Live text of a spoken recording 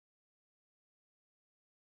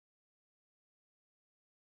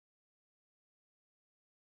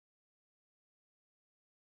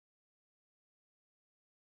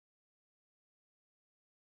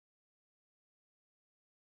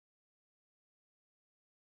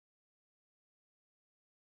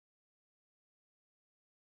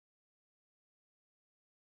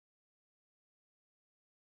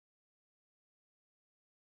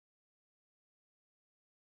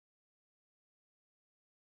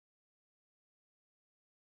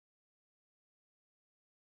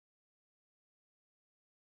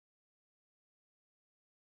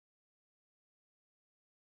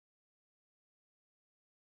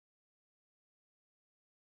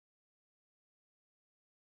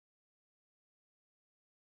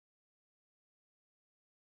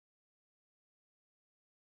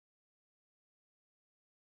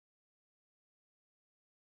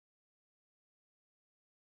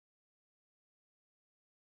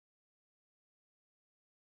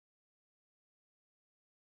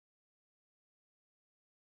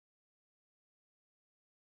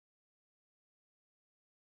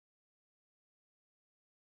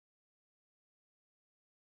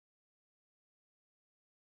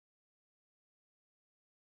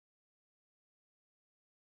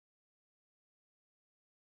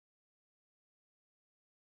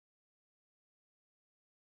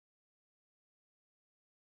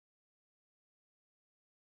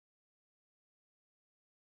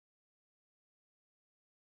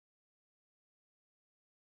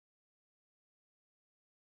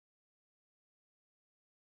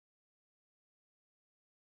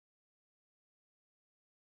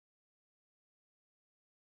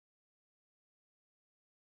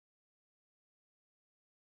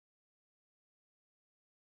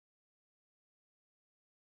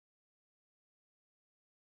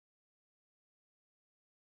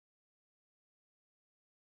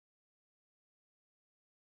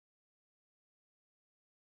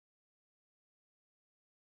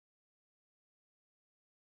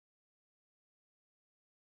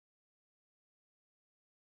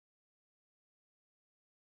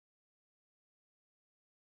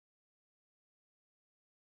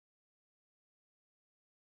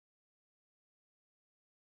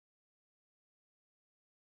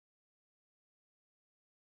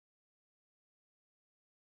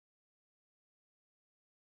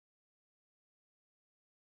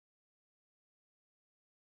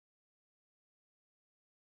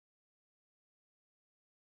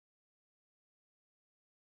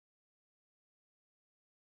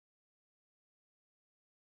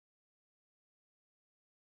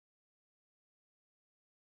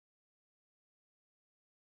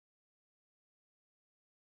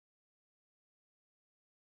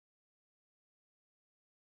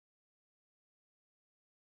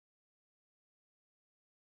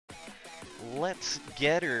let's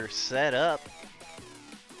get her set up.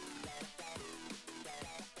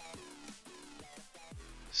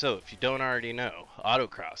 So, if you don't already know,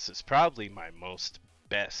 autocross is probably my most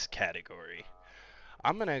best category.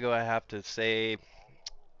 I'm gonna have to say,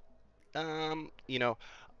 you know,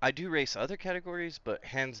 I do race other categories, but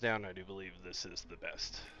hands down, I do believe this is the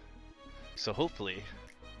best. So hopefully,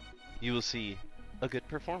 you will see a good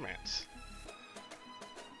performance.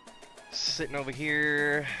 Sitting over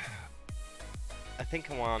here, I think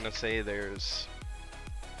I want to say there's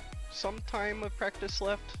some time of practice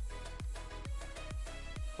left,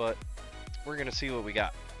 but we're gonna see what we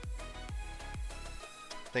got.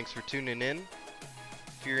 Thanks for tuning in.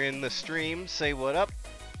 If you're in the stream, say what up.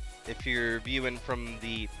 If you're viewing from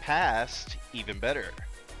the past, even better.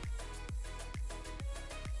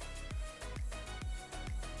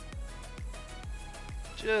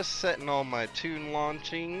 Just setting all my tune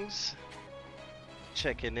launchings,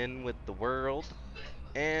 checking in with the world,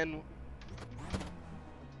 and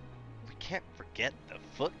we can't forget the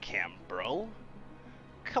foot cam, bro.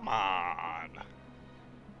 Come on.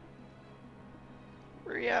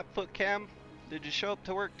 Where you at, foot cam? Did you show up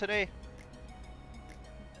to work today?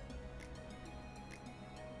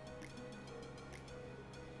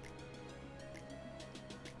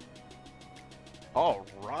 All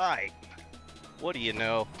right. What do you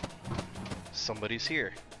know? Somebody's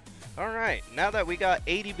here. All right. Now that we got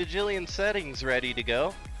 80 bajillion settings ready to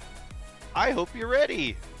go, I hope you're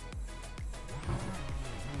ready.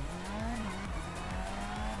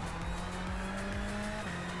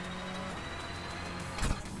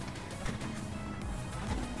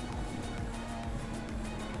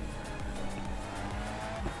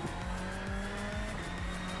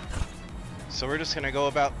 So we're just gonna go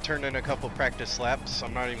about turning a couple practice laps.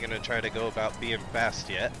 I'm not even gonna try to go about being fast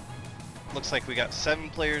yet. Looks like we got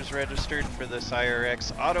 7 players registered for this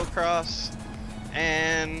IRX Autocross.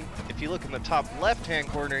 And if you look in the top left-hand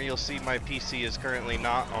corner, you'll see my PC is currently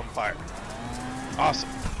not on fire. Awesome.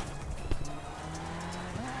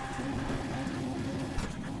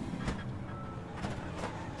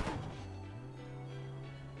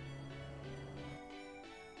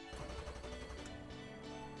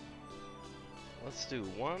 Let's do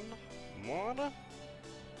one more. Let's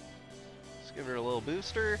give her a little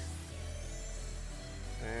booster.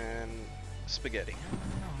 And spaghetti.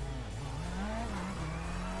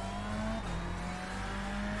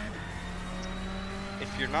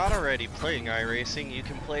 If you're not already playing iRacing, you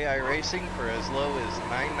can play iRacing for as low as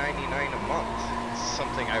 $9.99 a month. It's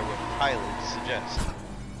something I would highly suggest.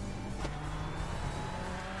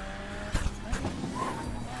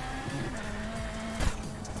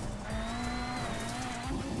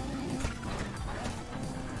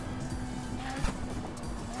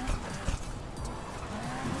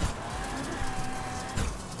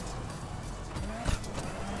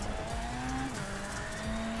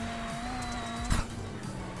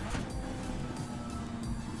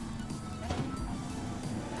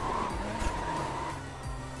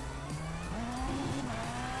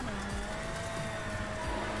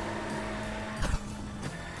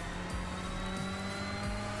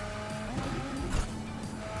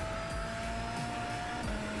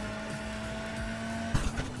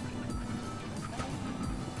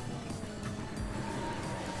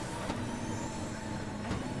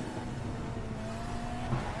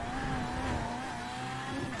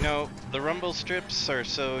 No, the rumble strips are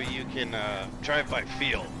so you can drive by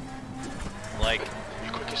feel. Like,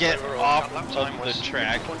 get off of the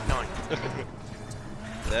track.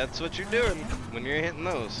 That's what you're doing when you're hitting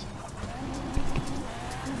those.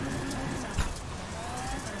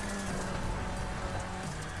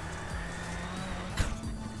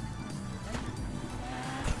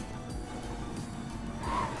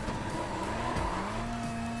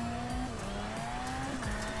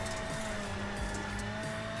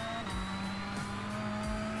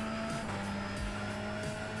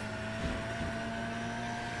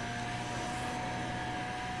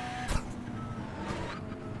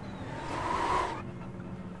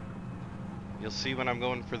 You'll see when I'm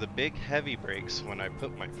going for the big heavy brakes, when I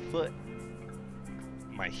put my foot,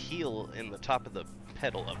 my heel in the top of the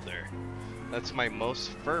pedal up there. That's my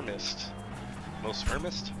most firmest?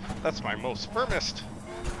 That's my most firmest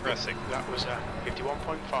pressing. That was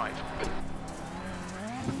 51.5.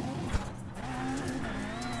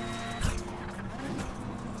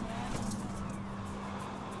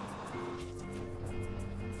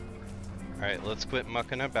 Alright, let's quit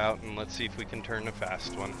mucking about and let's see if we can turn a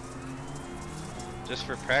fast one. Just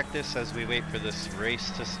for practice as we wait for this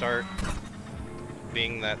race to start,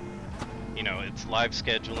 being that, you know, it's live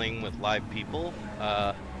scheduling with live people,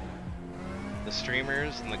 the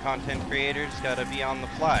streamers and the content creators gotta be on the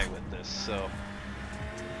fly with this, so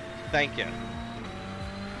thank you.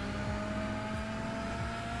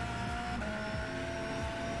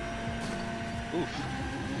 Oof.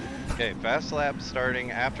 Okay, fast lap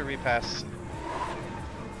starting after we pass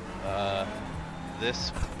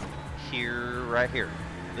this here, right here.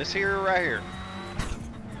 This here, right here.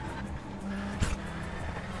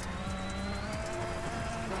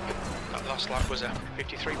 That last lap was a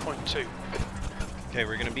 53.2. Okay,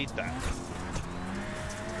 we're gonna beat that.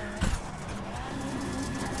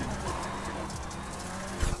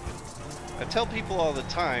 I tell people all the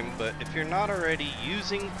time, but if you're not already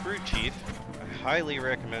using Crew Chief, I highly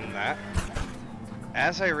recommend that.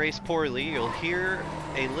 As I race poorly, you'll hear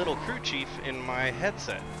a little Crew Chief in my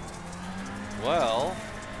headset. Well,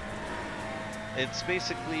 it's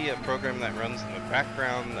basically a program that runs in the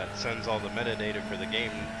background that sends all the metadata for the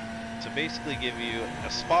game to basically give you a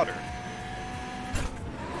spotter.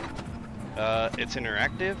 It's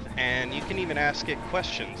interactive, and you can even ask it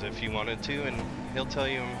questions if you wanted to, and he'll tell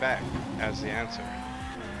you them back as the answer.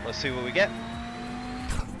 Let's see what we get.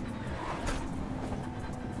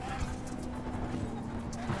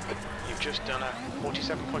 You've just done a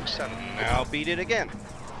 47.7. Now beat it again.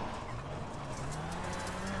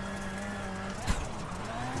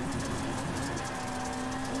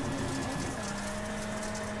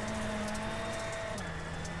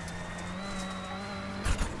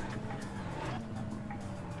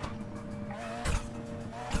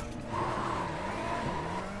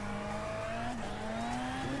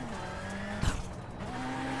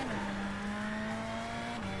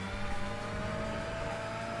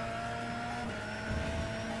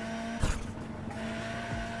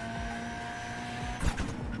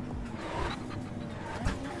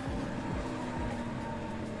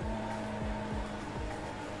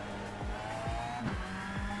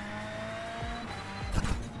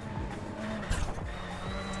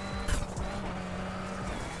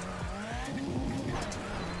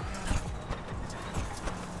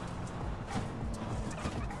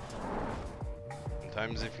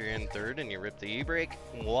 Sometimes if you're in third and you rip the e-brake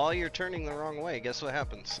while you're turning the wrong way, guess what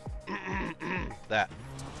happens? That.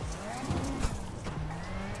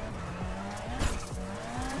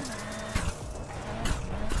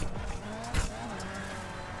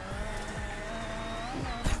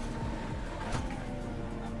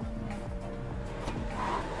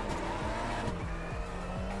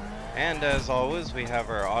 And as always, we have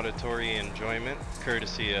our auditory enjoyment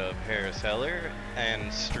courtesy of Harris Heller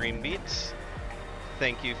and Streambeats.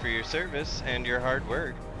 Thank you for your service and your hard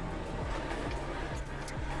work.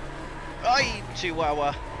 Ay,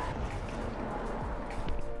 Chihuahua.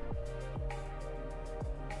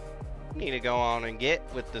 Need to go on and get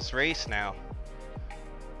with this race now.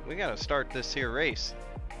 We gotta start this here race.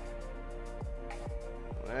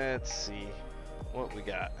 Let's see what we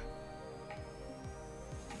got.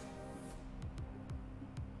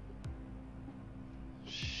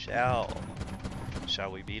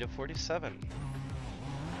 Shall we beat a 47?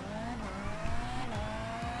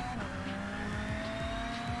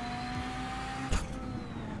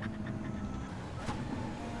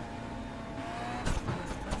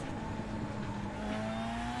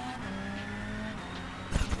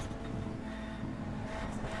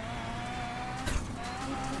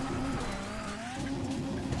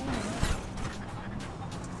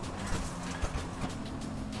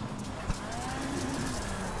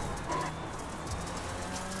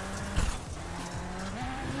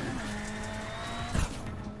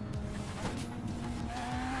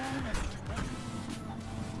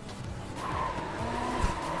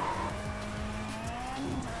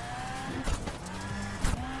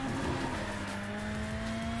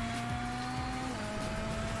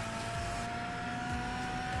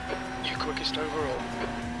 Quickest overall.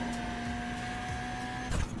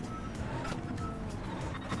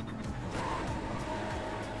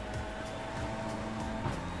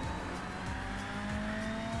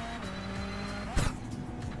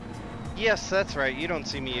 Yes, that's right. You don't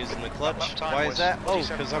see me using the clutch. Why is that? Oh,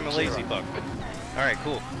 because I'm a lazy fuck. Alright,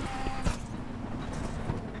 cool.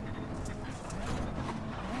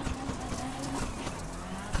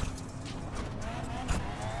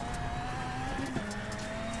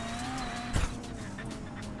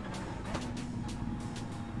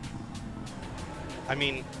 I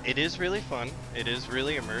mean, it is really fun, it is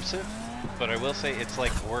really immersive, but I will say it's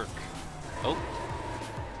like work. Oh.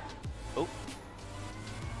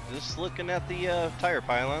 Just looking at the tire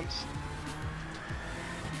pylons.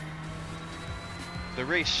 The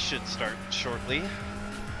race should start shortly.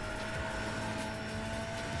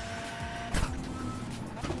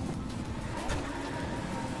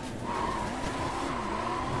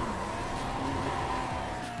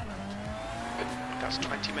 last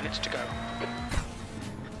 20 minutes to go.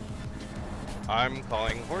 I'm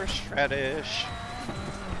calling horseradish.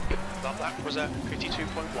 That lap was at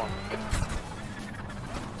 52.1.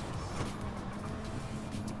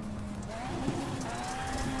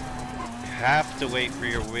 Have to wait for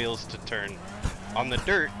your wheels to turn. On the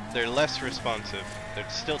dirt, they're less responsive. They're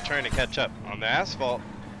still trying to catch up. On the asphalt,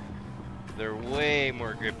 they're way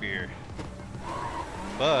more grippier.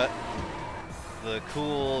 But the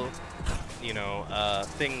cool, you know,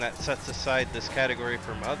 thing that sets aside this category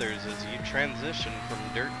from others is you transition from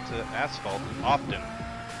dirt to asphalt often.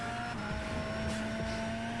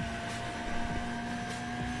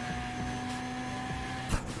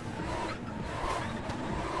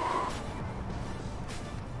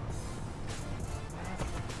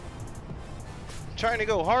 Trying to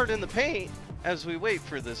go hard in the paint as we wait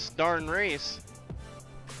for this darn race.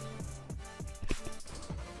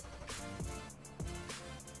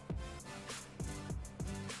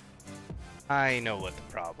 I know what the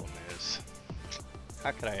problem is.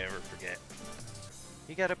 How could I ever forget?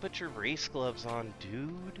 You gotta put your race gloves on,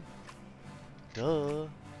 dude. Duh.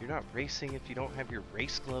 You're not racing if you don't have your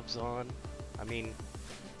race gloves on. I mean,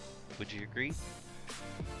 would you agree?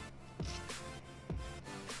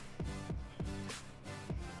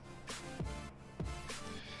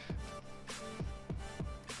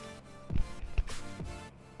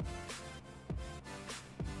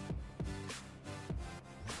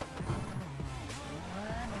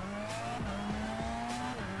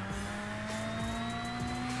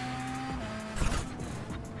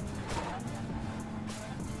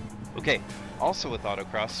 Okay, also with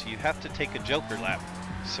autocross, you have to take a joker lap.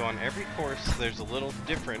 So on every course, there's a little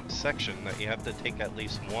different section that you have to take at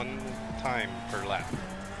least one time per lap.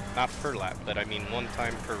 Not per lap, but I mean one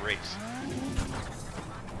time per race.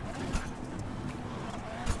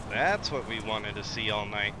 That's what we wanted to see all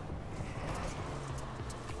night.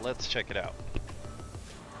 Let's check it out.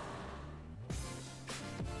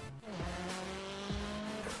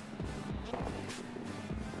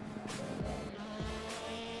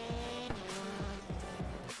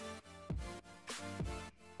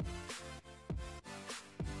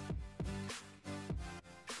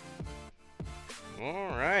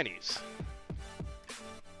 Alrighties.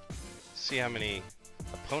 See how many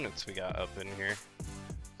opponents we got up in here.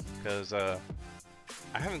 Because I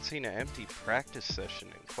haven't seen an empty practice session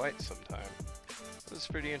in quite some time. This is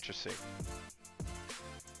pretty interesting.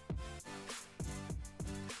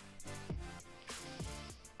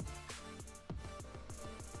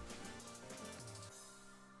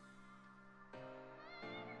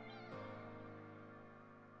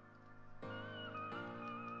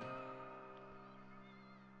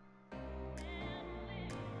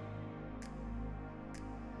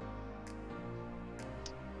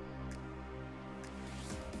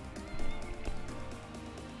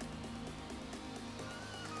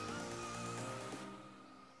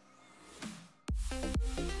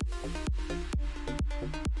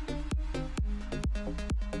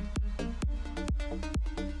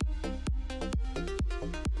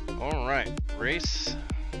 Alright, race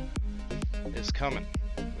is coming.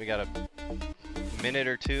 We got a minute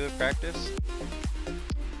or two of practice,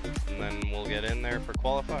 and then we'll get in there for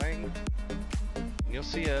qualifying. And you'll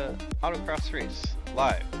see a autocross race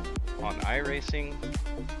live on iRacing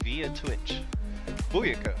via Twitch.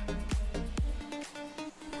 Booyaka!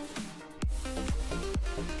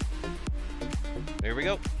 There we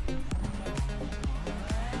go.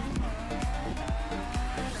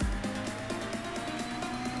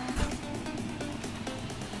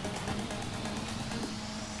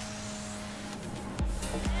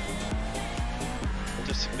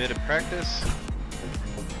 Just a bit of practice.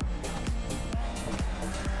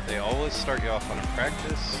 They always start you off on a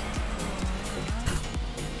practice.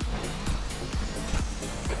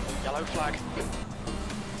 Yellow flag.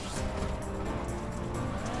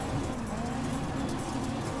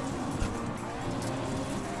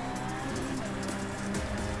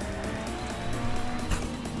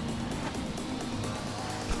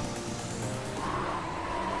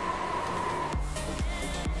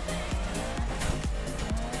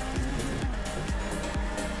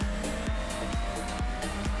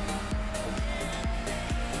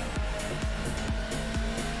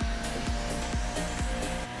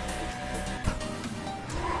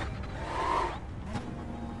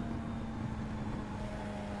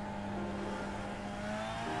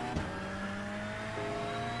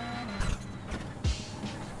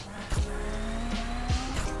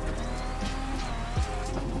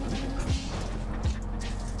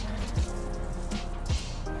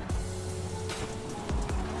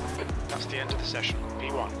 That's the end of the session.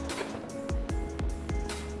 P1.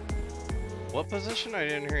 What position? I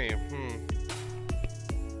didn't hear you.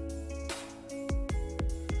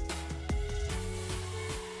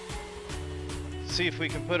 See if we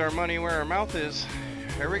can put our money where our mouth is.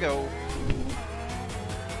 Here we go.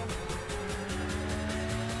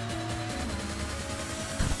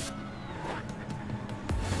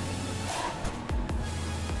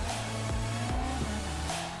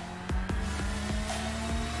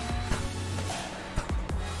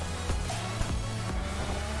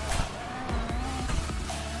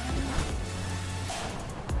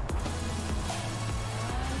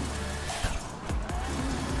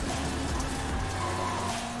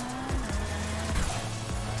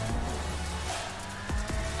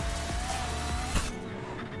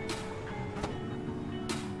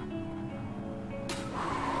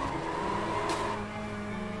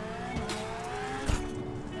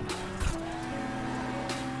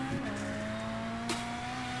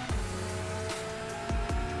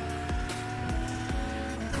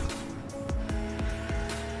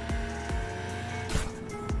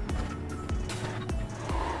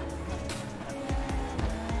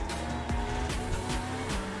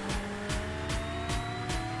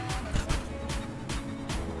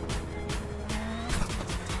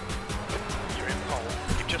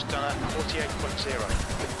 Just done at 48.0.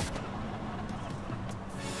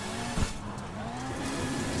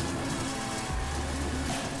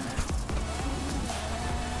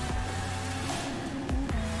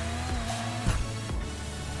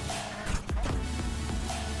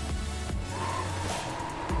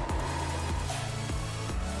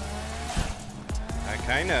 I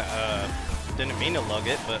kinda didn't mean to lug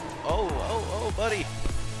it, but oh buddy.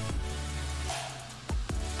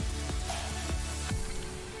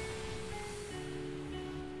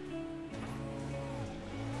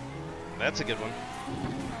 That's a good one.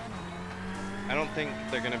 I don't think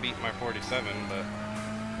they're gonna beat my 47, but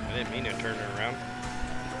I didn't mean to turn it around.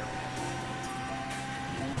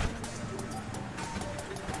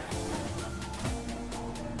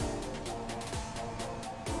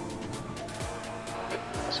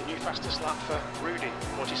 That's a new fastest lap for Rudy,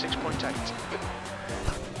 46.8.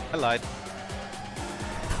 I lied.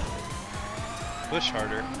 Push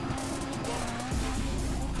harder.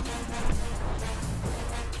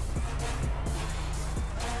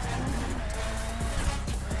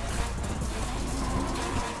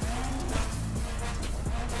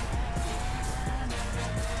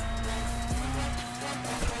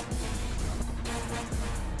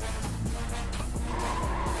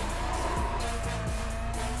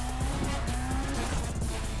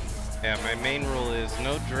 Yeah, my main rule is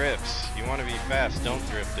no drifts. You want to be fast, don't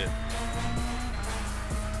drift it.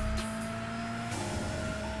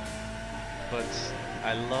 But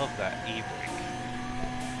I love that e-brake.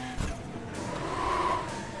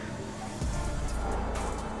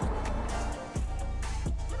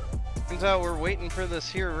 Turns out we're waiting for this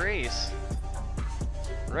here race.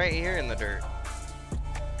 Right here in the dirt.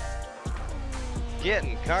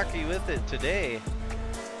 Getting cocky with it today.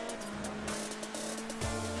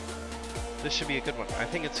 This should be a good one. I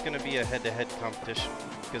think it's going to be a head-to-head competition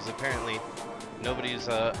because apparently nobody's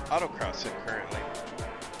autocrossing currently.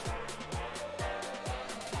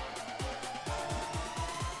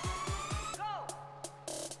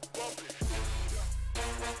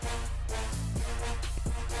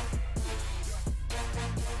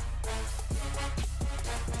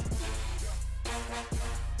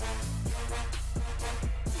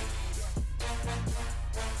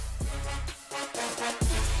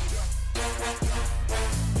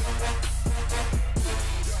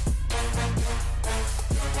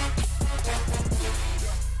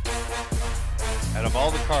 Out of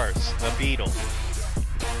all the cars, the Beetle.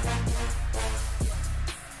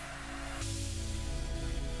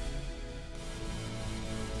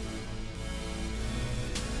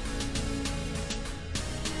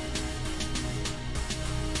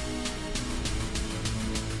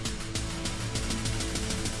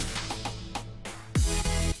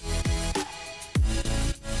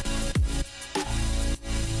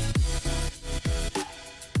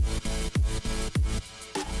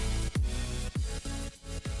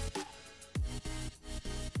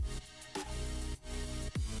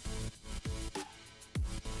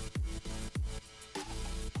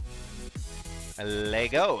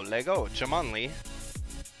 Lego, Chamonli.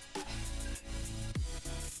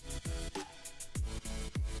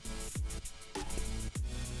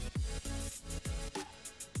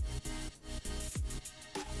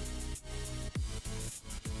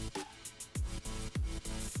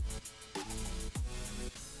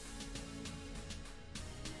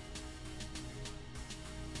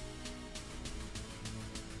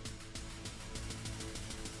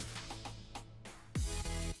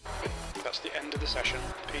 That's the end of the session.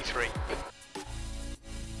 P3.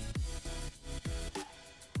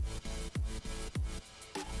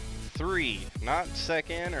 Three, not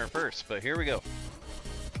second or first, but here we go.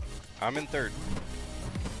 I'm in third.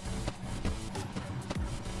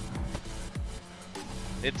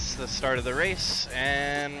 It's the start of the race,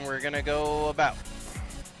 and we're gonna go about.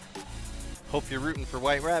 Hope you're rooting for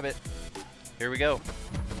White Rabbit. Here we go.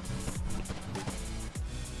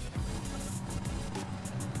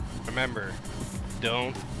 Remember,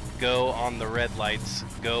 don't go on the red lights,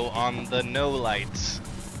 go on the no lights.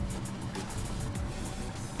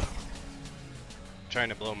 Trying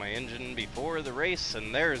to blow my engine before the race,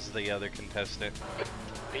 and there's the other contestant.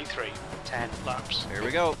 P3, 10 laps. Here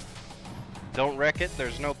we go. Don't wreck it,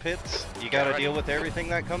 there's no pits. You gotta deal with everything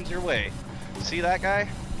that comes your way. See that guy?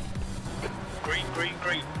 Green, green,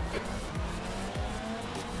 green.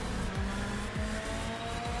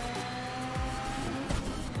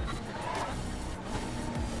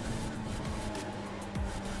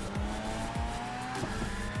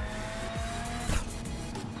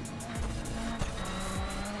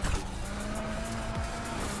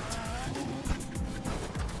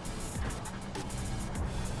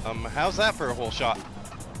 How's that for a whole shot?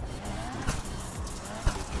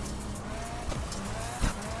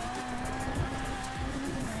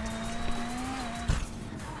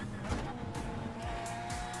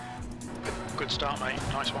 Good start, mate.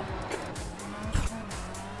 Nice one.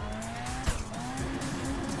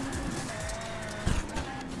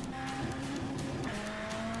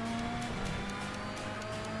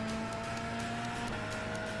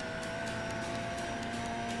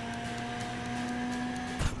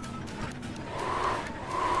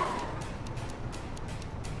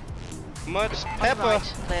 Much pepper. Right,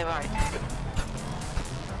 clear right.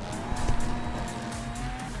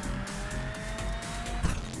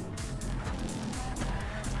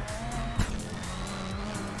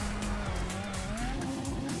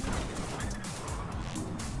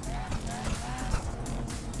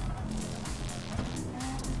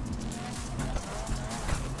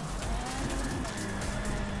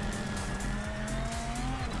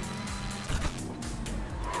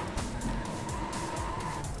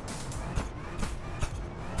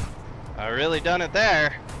 I really done it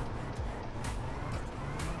there.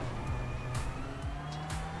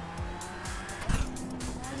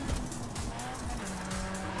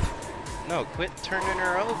 No, quit turning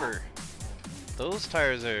her over. Those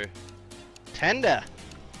tires are tender.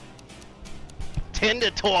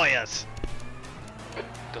 Tender toys.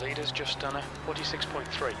 The leader's just done a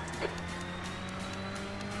 46.3.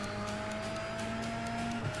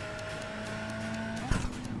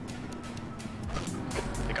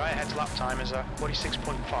 The guy ahead's lap time is a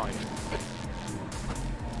 46.5.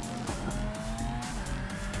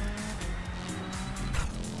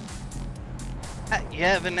 You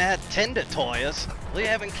haven't had tender toys. Well, you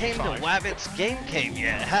haven't came to 5. Wabbit's Game Cave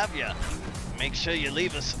yet, have you? Make sure you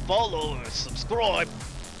leave us a follow and a subscribe.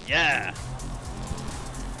 Yeah.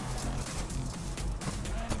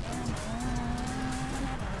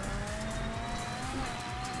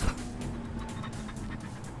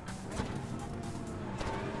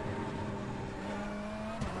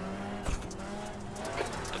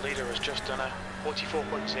 The leader has just done a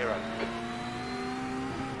 44.0.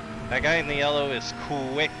 That guy in the yellow is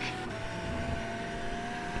quick.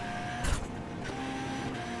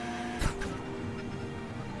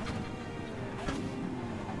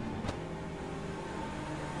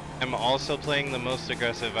 I'm also playing the most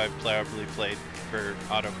aggressive I've probably played for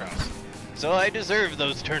autocross. So I deserve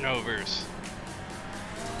those turnovers.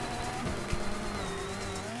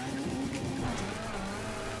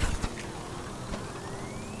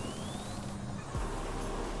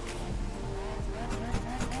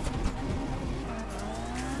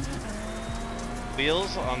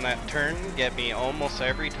 Wheels on that turn get me almost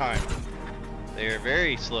every time. They are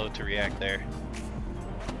very slow to react there.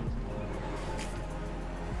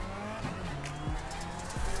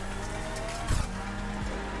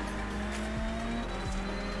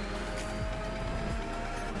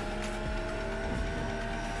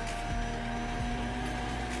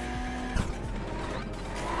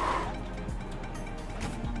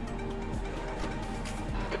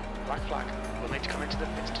 Black flag. We'll need to come into the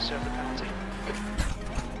pits to serve the penalty.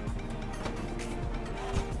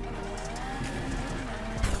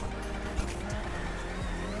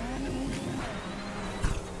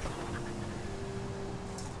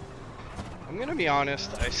 I'm gonna be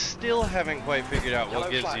honest, I still haven't quite figured out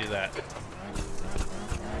what gives you that.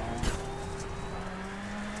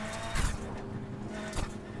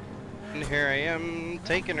 And here I am,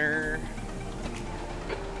 taking her.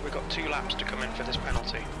 We've got 2 laps to come in for this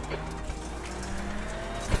penalty.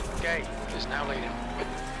 Gay is now leading.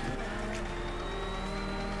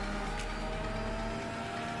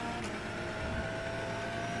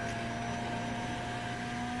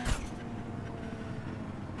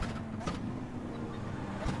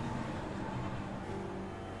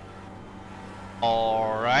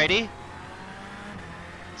 Alrighty.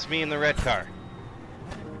 It's me in the red car.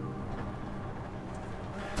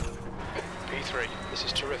 P3, this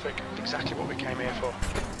is terrific. Exactly what we came here for.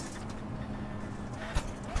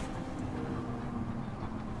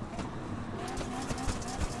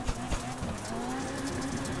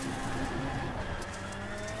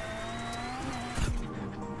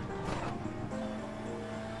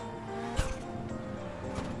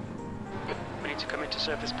 We need to come in to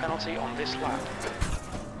serve this penalty on this lap.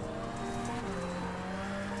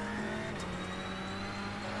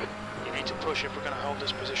 You need to push if we're going to hold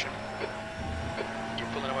this position. You're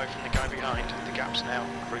pulling away from the guy behind. The gap's now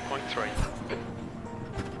 3.3.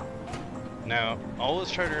 Now,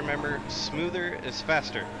 always try to remember, smoother is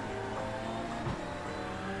faster.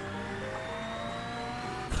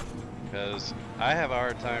 Because I have a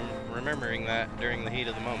hard time remembering that during the heat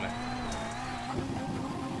of the moment.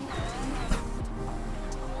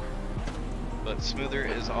 But smoother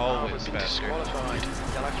is always faster. Disqualified.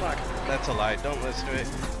 Yellow flag. That's a lie, don't listen to it.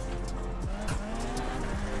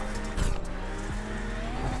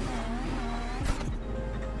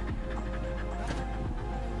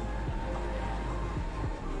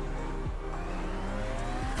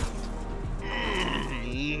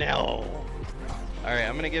 No. Alright,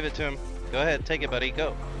 I'm gonna give it to him. Go ahead, take it, buddy,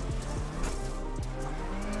 go.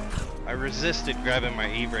 I resisted grabbing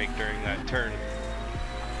my e-brake during that turn.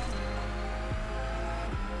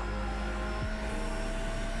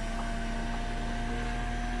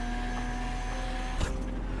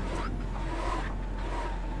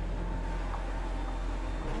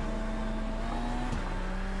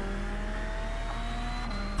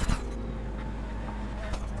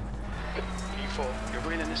 You're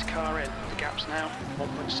reeling this car in. The gap's now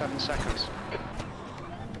 1.7 seconds.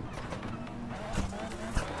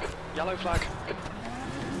 Yellow flag.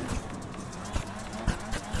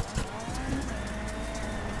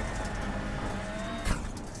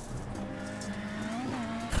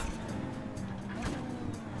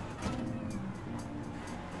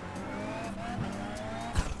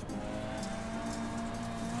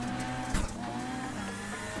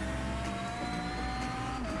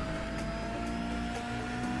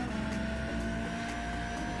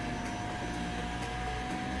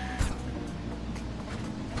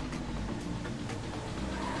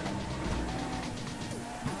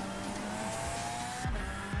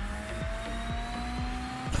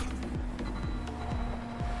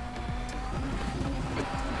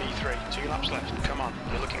 P3, 2 laps left. Come on,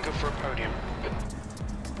 you're looking good for a podium.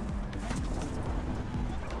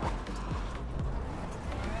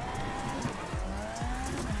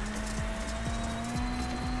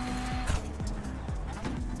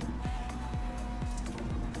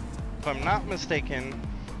 If I'm not mistaken,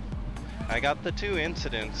 I got the 2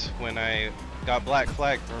 incidents when I got black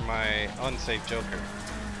flagged for my unsafe joker.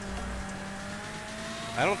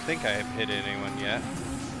 I don't think I have hit anyone yet.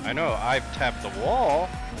 I know I've tapped the wall.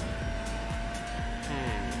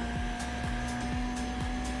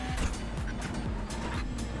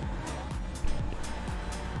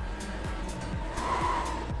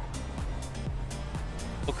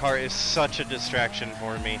 The car is such a distraction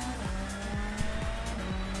for me.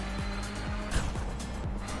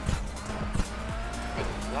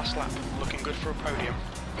 Last lap, looking good for a podium.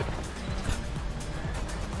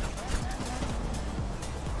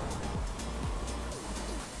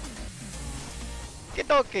 Get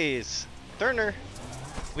Turner.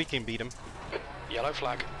 We can beat him. Yellow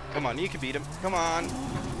flag. Come on, you can beat him. Come on.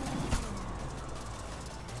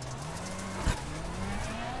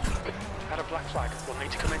 Had a black flag. We'll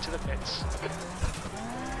need to come into the pits.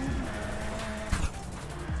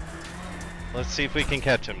 Let's see if we can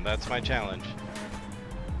catch him. That's my challenge.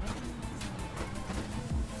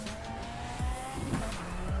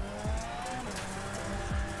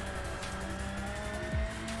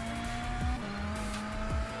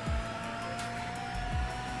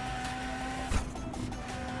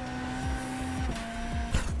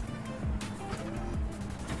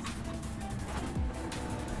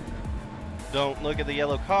 Don't look at the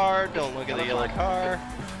yellow car. Don't look at the yellow car.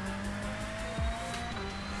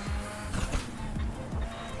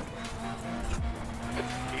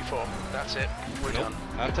 P4, that's it. We're done.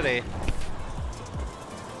 Not today.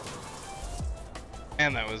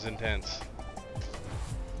 And that was intense.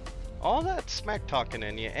 All that smack talking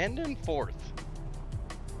and you end in 4th.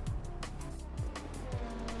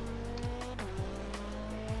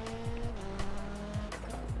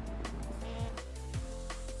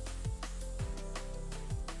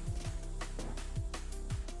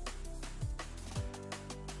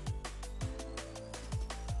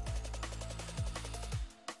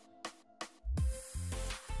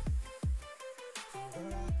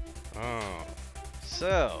 Oh,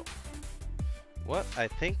 so what I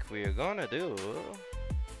think we are gonna do,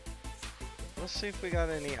 let's see if we got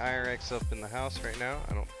any IRX up in the house right now.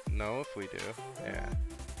 I don't know if we do. Yeah,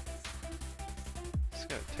 it's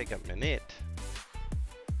gonna take a minute.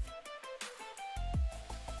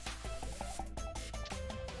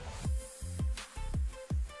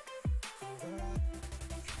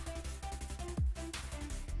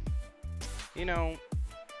 You know,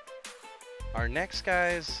 our next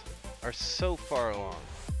guys are so far along.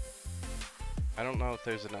 I don't know if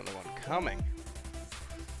there's another one coming.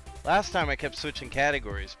 Last time I kept switching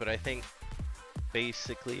categories, but I think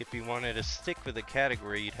basically if you wanted to stick with a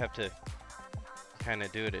category, you'd have to kind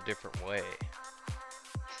of do it a different way.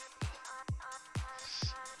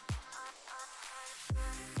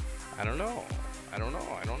 I don't know. I don't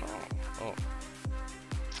know. I don't know. Oh.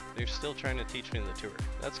 They're still trying to teach me the tour.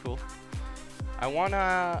 That's cool. I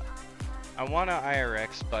wanna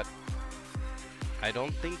IRX, but I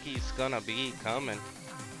don't think he's gonna be coming.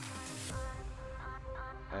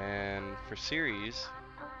 And for series,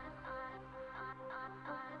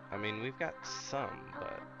 I mean, we've got some,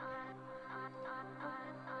 but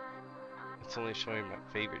it's only showing my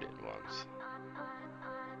favorited ones.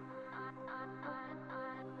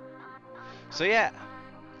 So yeah,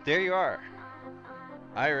 there you are.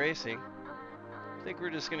 iRacing. I think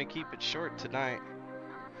we're just gonna keep it short tonight.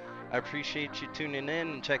 I appreciate you tuning in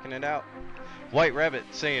and checking it out. White Rabbit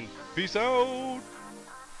saying, peace out!